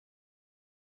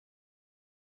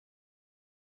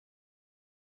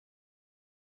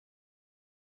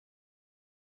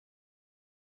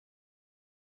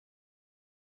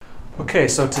Okay,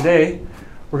 so today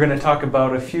we're going to talk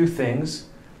about a few things: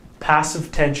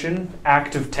 passive tension,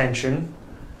 active tension.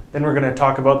 Then we're going to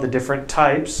talk about the different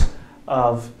types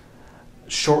of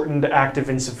shortened active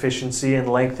insufficiency and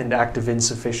lengthened active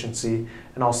insufficiency,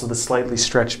 and also the slightly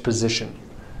stretched position.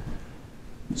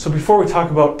 So before we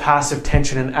talk about passive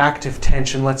tension and active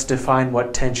tension, let's define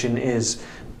what tension is.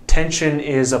 Tension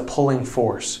is a pulling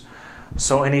force.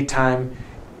 So anytime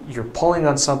you're pulling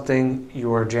on something,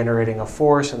 you are generating a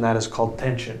force, and that is called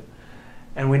tension.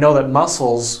 And we know that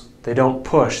muscles, they don't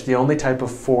push. The only type of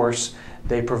force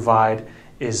they provide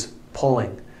is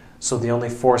pulling. So the only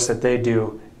force that they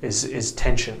do is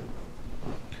tension.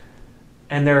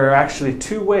 And there are actually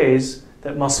two ways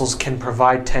that muscles can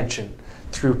provide tension: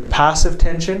 through passive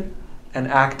tension and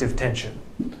active tension.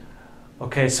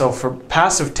 Okay, so for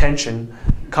passive tension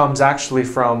comes actually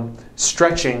from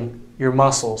stretching your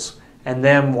muscles, and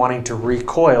them wanting to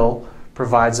recoil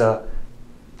provides a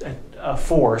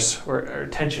force, or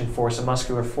tension force, a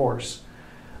muscular force.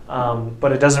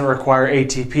 But it doesn't require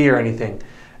ATP or anything.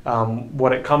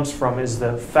 What it comes from is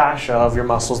the fascia of your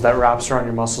muscles that wraps around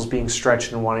your muscles being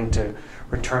stretched and wanting to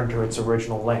return to its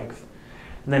original length.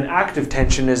 And then active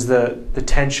tension is the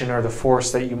tension or the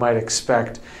force that you might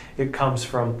expect. It comes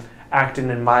from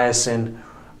actin and myosin,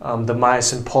 the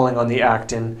myosin pulling on the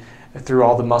actin through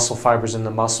all the muscle fibers in the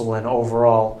muscle, and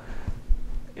overall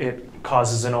it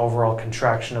causes an overall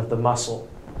contraction of the muscle.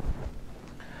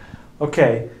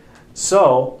 Okay,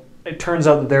 so it turns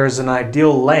out that there is an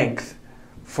ideal length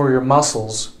for your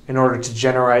muscles in order to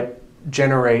generate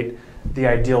the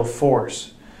ideal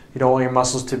force. You don't want your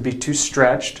muscles to be too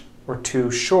stretched or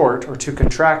too short or too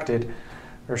contracted,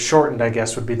 or shortened, I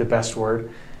guess would be the best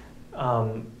word,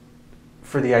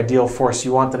 for the ideal force.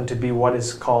 You want them to be what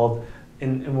is called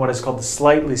in what is called the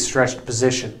slightly stretched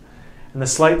position. And the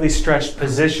slightly stretched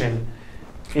position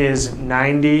is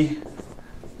 90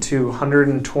 to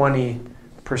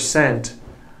 120%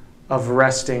 of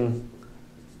resting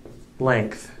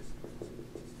length.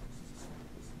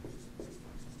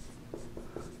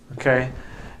 Okay?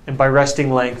 And by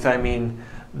resting length, I mean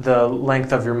the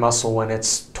length of your muscle when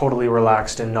it's totally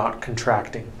relaxed and not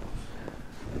contracting.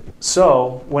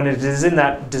 So when it is in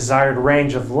that desired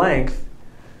range of length,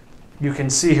 you can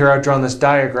see here I've drawn this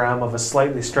diagram of a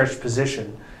slightly stretched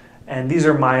position. And these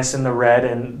are myosin, the red,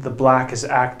 and the black is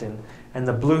actin. And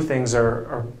the blue things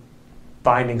are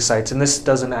binding sites. And this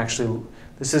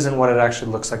isn't what it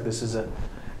actually looks like. This is a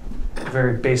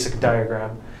very basic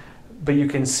diagram. But you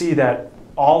can see that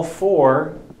all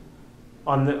four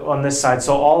on this side,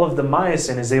 so all of the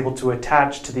myosin is able to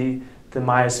attach to the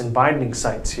myosin binding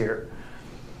sites here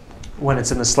when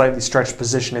it's in the slightly stretched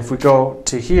position. If we go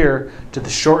to here, to the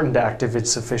shortened active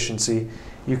insufficiency,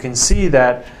 you can see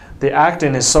that the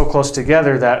actin is so close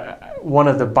together that one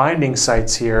of the binding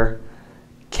sites here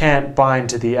can't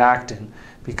bind to the actin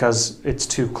because it's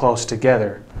too close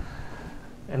together.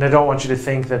 And I don't want you to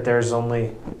think that there's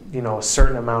only, a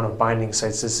certain amount of binding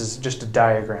sites. This is just a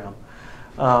diagram.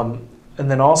 And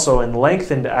then also in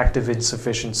lengthened active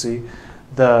insufficiency,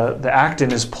 the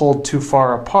actin is pulled too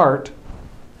far apart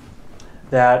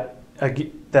that the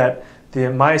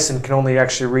myosin can only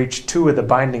actually reach two of the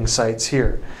binding sites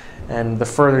here. And the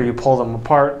further you pull them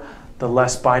apart, the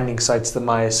less binding sites the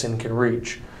myosin can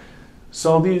reach.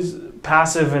 So these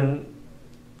passive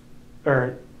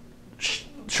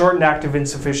shortened active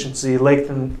insufficiency,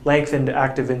 lengthened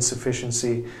active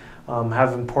insufficiency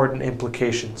have important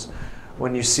implications.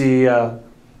 When you see a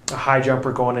high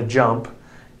jumper going to jump,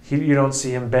 you don't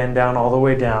see him bend down all the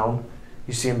way down.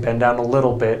 You see him bend down a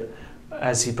little bit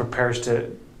as he prepares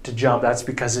to jump. That's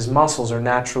because his muscles are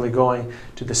naturally going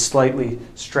to the slightly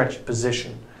stretched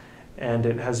position. And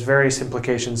it has various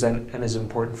implications and is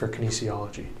important for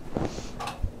kinesiology.